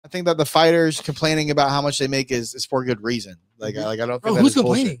think that the fighters complaining about how much they make is for good reason. Like I don't think who's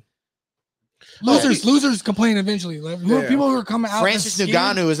complaining? Losers complain eventually. Like, people who are coming out. Francis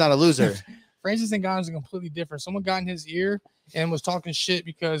Ngannou is not a loser. Francis Ngannou is completely different. Someone got in his ear and was talking shit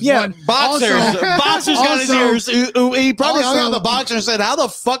because boxers got his ears. He probably hung out the boxer and said, "How the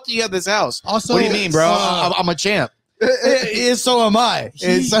fuck do you have this house?" Also, what do you mean, bro? I'm a champ. So am I.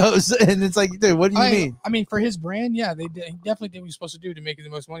 And it's like, dude, what do you mean? I mean, for his brand, yeah, he definitely did what he's supposed to do to make the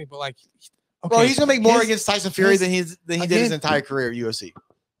most money. But like, okay, well, he's gonna make more against Tyson Fury than he did his entire career at UFC.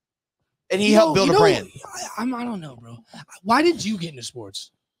 And he helped build a brand. I don't know, bro. Why did you get into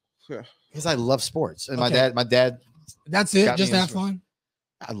sports? Because I love sports, and my dad. That's it. Just have fun.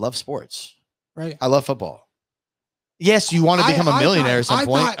 I love sports. Right. I love football. Yes, you want to become a millionaire at some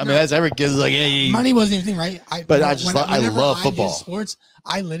point. I mean, that's every kid's like, hey, money wasn't anything, right? I love football. Sports.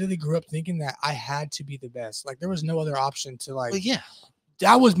 I literally grew up thinking that I had to be the best. Like there was no other option to like. Well, yeah.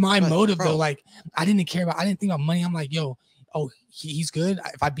 That was my motive though. Like I didn't think about money. I'm like, yo. Oh, he's good.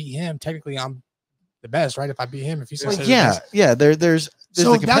 If I beat him, technically I'm the best, right? If I beat him, if he's there's so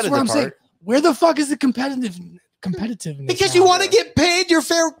the that's what I'm saying. Where the fuck is the competitiveness? Because you want to get paid your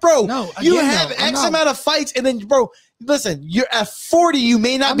fair, bro. No, you have X amount of fights, and then, bro, listen, you're at 40. You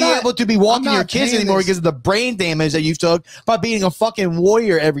may not be able to be walking your kids anymore because of the brain damage that you took by being a fucking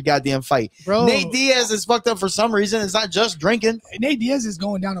warrior every goddamn fight. Bro, Nate Diaz is fucked up for some reason. It's not just drinking. Nate Diaz is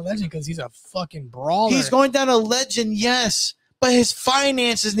going down a legend because he's a fucking brawler. He's going down a legend, yes, but his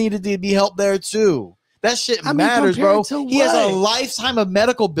finances needed to be helped there too. That shit matters, bro. He has a lifetime of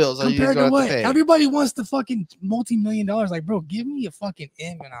medical bills. Compared to what? Everybody wants the fucking multi-million-dollars. Like, bro, give me a fucking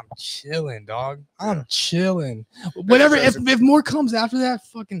M and I'm chilling, dog. I'm chilling. Whatever. If more comes after that,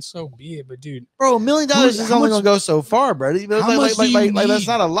 fucking so be it. But dude, bro, $1 million is only gonna go so far, bro. Like that's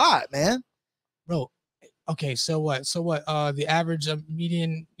not a lot, man. Bro, okay. So what? The average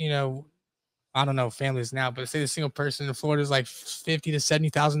median, I don't know families now, but say the single person in Florida is like $50,000 to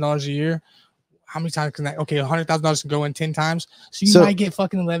 $70,000 a year. How many times can that? Okay, $100,000 can go in 10 times. So you might get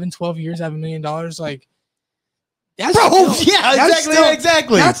fucking 11, 12 years, have $1 million. Like, that's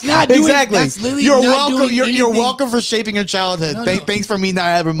exactly. That's not doing, exactly. That's literally you're not welcome. Doing you're welcome for shaping your childhood. Thanks for me not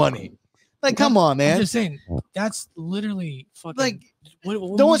having money. Like, come on, man. I'm just saying, that's literally fucking. Like,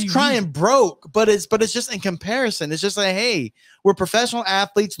 what no one's crying broke, but it's just in comparison. It's just like, hey, we're professional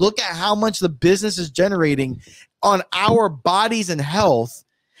athletes. Look at how much the business is generating on our bodies and health,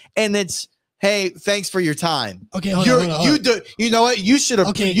 and it's. Hey, thanks for your time. Okay, hold on. You know what? You should have.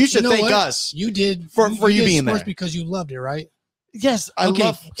 Okay, you should thank us. You did for you being there because you loved it, right? Yes, I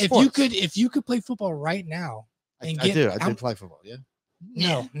love sports. If you could play football right now, I did play football.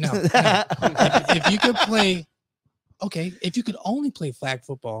 Yeah. No. If you could play, if you could only play flag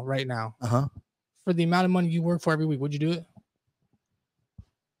football right now, for the amount of money you work for every week, would you do it?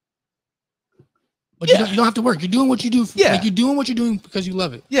 But you don't have to work. You're doing what you do. Like you're doing what you're doing because you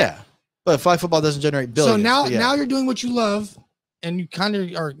love it. Yeah. But flag football doesn't generate billions. So now you're doing what you love, and you kind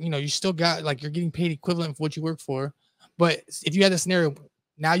of are, you still got like you're getting paid equivalent for what you work for. But if you had this scenario,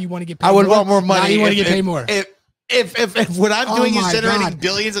 now you want to get paid. I would want more money. Now you want to get paid more. If what I'm doing is generating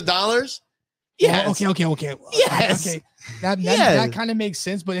billions of dollars, yes. Okay. Yes. Okay. That kind of makes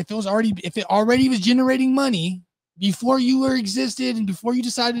sense. But if it already was generating money before you existed and before you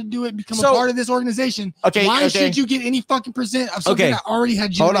decided to do it, become a part of this organization, why should you get any fucking percent of something that already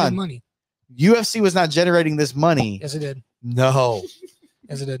had generated money? UFC was not generating this money. Yes, it did. No.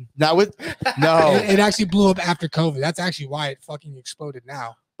 Yes, it did. Not with no. It actually blew up after COVID. That's actually why it fucking exploded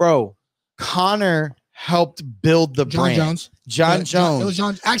now. Bro, Connor helped build the brand. John Jones. It was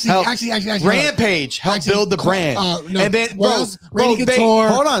John. Actually. Rampage helped build the brand. And then, Randy Couture.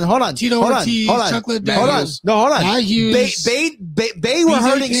 Hold on. Tito Ortiz. Chocolate Bells. Hold on. They were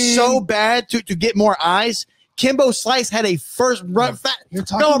hurting so bad to get more eyes. Kimbo Slice had a first run. You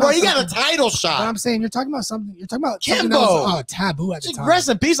got a title shot. But I'm saying you're talking about something. You're talking about Kimbo. Something that was taboo at the time. Rest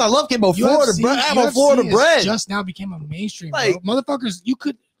in peace. I love Kimbo. Florida bread. Just now became a mainstream. Like, bro. Motherfuckers,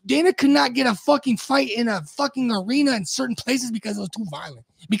 Dana could not get a fucking fight in a fucking arena in certain places because it was too violent.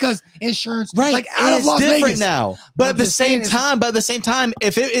 Because insurance, like out of Las Vegas now. But at the same time,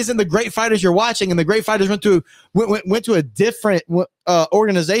 if it isn't the great fighters you're watching, and the great fighters went to a different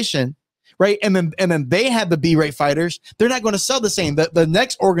organization, right? And then they had the B-rate fighters. They're not going to sell the same. The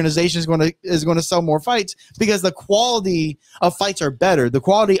next organization is going to sell more fights because the quality of fights are better. The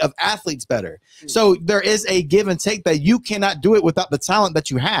quality of athletes better. So there is a give and take that you cannot do it without the talent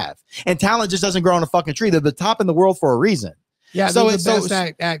that you have. And talent just doesn't grow on a fucking tree. They're the top in the world for a reason. Yeah, so it's the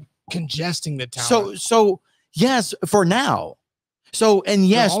best at congesting the talent. So yes, for now. So, and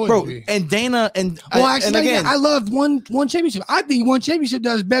yes, always bro, be. and Dana and Well, and actually, again, I love one championship. I think one championship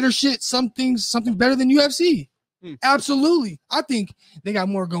does better shit. Something better than UFC. Absolutely. I think they got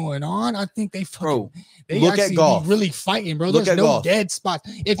more going on. I think they fucking bro, they look actually at golf. be really fighting, bro. Look There's at no golf. dead spots.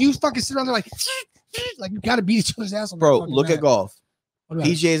 If you fucking sit around there like you gotta beat each other's ass on Bro, that fucking look mat. at golf. What about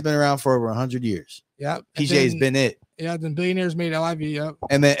it? PGA's been around for over 100 years. Yeah. PGA's been it. Yeah, then billionaires made LIV, yep.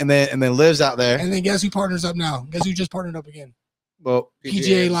 And then lives out there. And then guess who partners up now? Guess who just partnered up again? Well,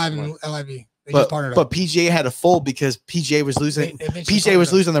 PGA Live and LIV. They just partnered up. But PGA had to fold because PGA was losing. PGA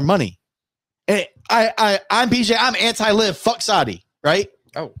was losing their money. And I'm PGA. I'm anti-live. Fuck Saudi, right?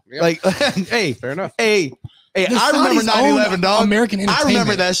 Oh, yeah. Like, hey, fair enough. Hey, I remember 9/11, dog. American I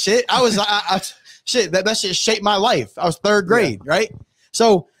remember that shit. I was, shit. That shit shaped my life. I was third grade, right?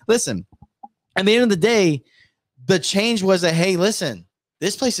 So listen. At the end of the day, the change was that, hey, listen,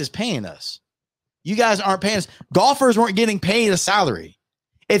 this place is paying us. You guys aren't paying us. Golfers weren't getting paid a salary.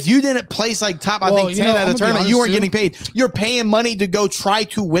 If you didn't place like top, I think 10 at a tournament, you weren't getting paid. You're paying money to go try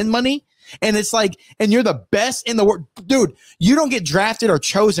to win money. And it's like, and you're the best in the world. Dude, you don't get drafted or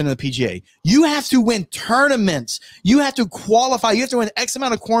chosen in the PGA. You have to win tournaments. You have to qualify. You have to win X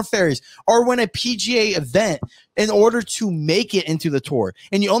amount of Corn Ferries or win a PGA event in order to make it into the tour.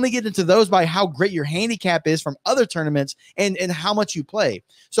 And you only get into those by how great your handicap is from other tournaments and how much you play.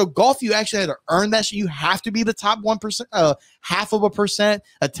 So golf, you actually had to earn that shit. You have to be the top 1%, half of a percent,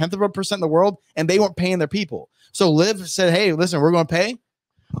 a tenth of a percent in the world, and they weren't paying their people. So Liv said, hey, listen, we're going to pay.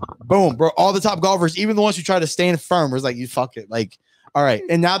 Boom, bro. All the top golfers, even the ones who try to stand firm, was like, you fuck it. Like, all right.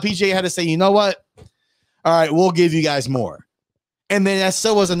 And now PGA had to say, you know what? All right, we'll give you guys more. And then that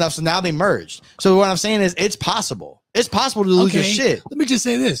still was enough. So now they merged. So what I'm saying is it's possible. It's possible to lose your shit. Let me just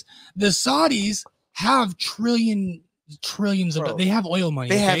say this. The Saudis have trillions of they have oil money.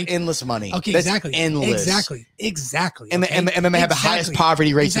 They have endless money. Okay, that's exactly. Endless. Exactly. And, and then they have the highest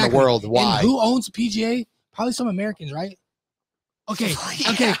poverty rates in the world. Why? And who owns PGA? Probably some Americans, right? Okay.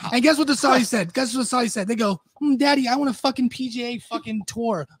 Okay. And guess what the Saudis said? Guess what the Saudis said? They go, Daddy, I want a fucking PGA fucking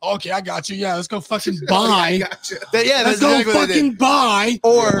tour. Okay, I got you. Yeah, let's go fucking buy. Let's go fucking buy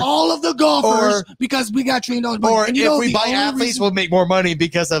all of the golfers because we got $1 trillion. Or if we buy athletes, we'll make more money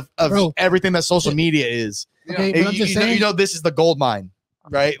because of everything that social media is. Okay, but you know this is the gold mine,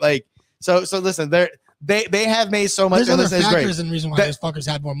 right? Like, so listen, they have made so much. There's other factors and reason why those fuckers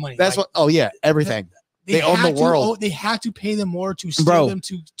had more money. That's what. Oh yeah, everything. They own the world. They have to pay them more to steal them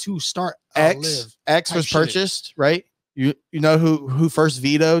to start X was purchased, right? You know who first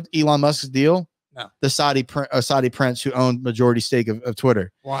vetoed Elon Musk's deal? No. The Saudi prince who owned majority stake of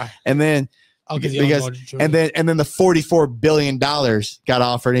Twitter. Why? And then and then the $44 billion got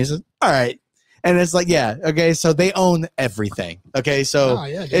offered. And he says, all right. And it's like, yeah, okay, so they own everything. Okay, so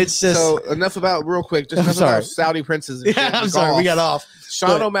it's just so enough about real quick. Just enough about Saudi princes. And I'm sorry, we got off.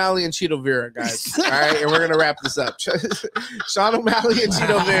 Sean O'Malley and Cheeto Vera, guys. All right, and we're gonna wrap this up. Sean O'Malley and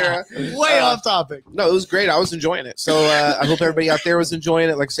Cheeto Vera. Way off topic. No, it was great. I was enjoying it. So I hope everybody out there was enjoying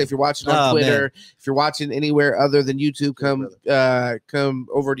it. Like I say, if you're watching on Twitter, if you're watching anywhere other than YouTube, come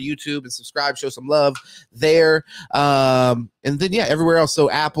over to YouTube and subscribe. Show some love there. And then everywhere else. So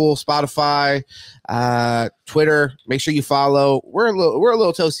Apple, Spotify, Twitter. Make sure you follow. We're a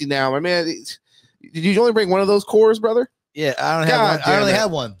little toasty now, my man. Did you only bring one of those cores, brother? Yeah, I don't have one. I only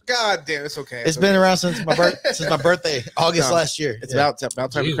have one. God damn, it's okay. It's been around since my birthday, August last year. It's about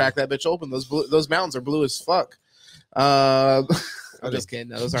time to crack that bitch open. Those mountains are blue as fuck. I'm just kidding.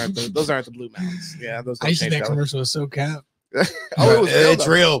 No, those aren't the blue mountains. Yeah, those. I used to think that commercial was so cap. It's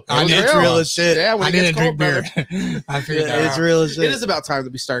real. It's real as shit. Yeah, I didn't drink beer. I figured it's real as shit. It is about time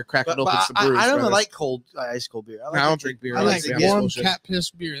that we start cracking open some brews. I don't like ice cold beer. I don't drink beer. I like warm cat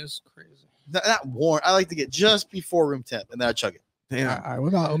piss beer. That's crazy. Not warm. I like to get just before room temp and then I chug it. Yeah. All right, what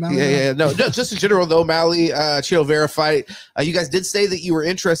about O'Malley? Yeah. No, just in general, the O'Malley Cheeto Vera fight. You guys did say that you were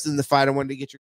interested in the fight. I wanted to get your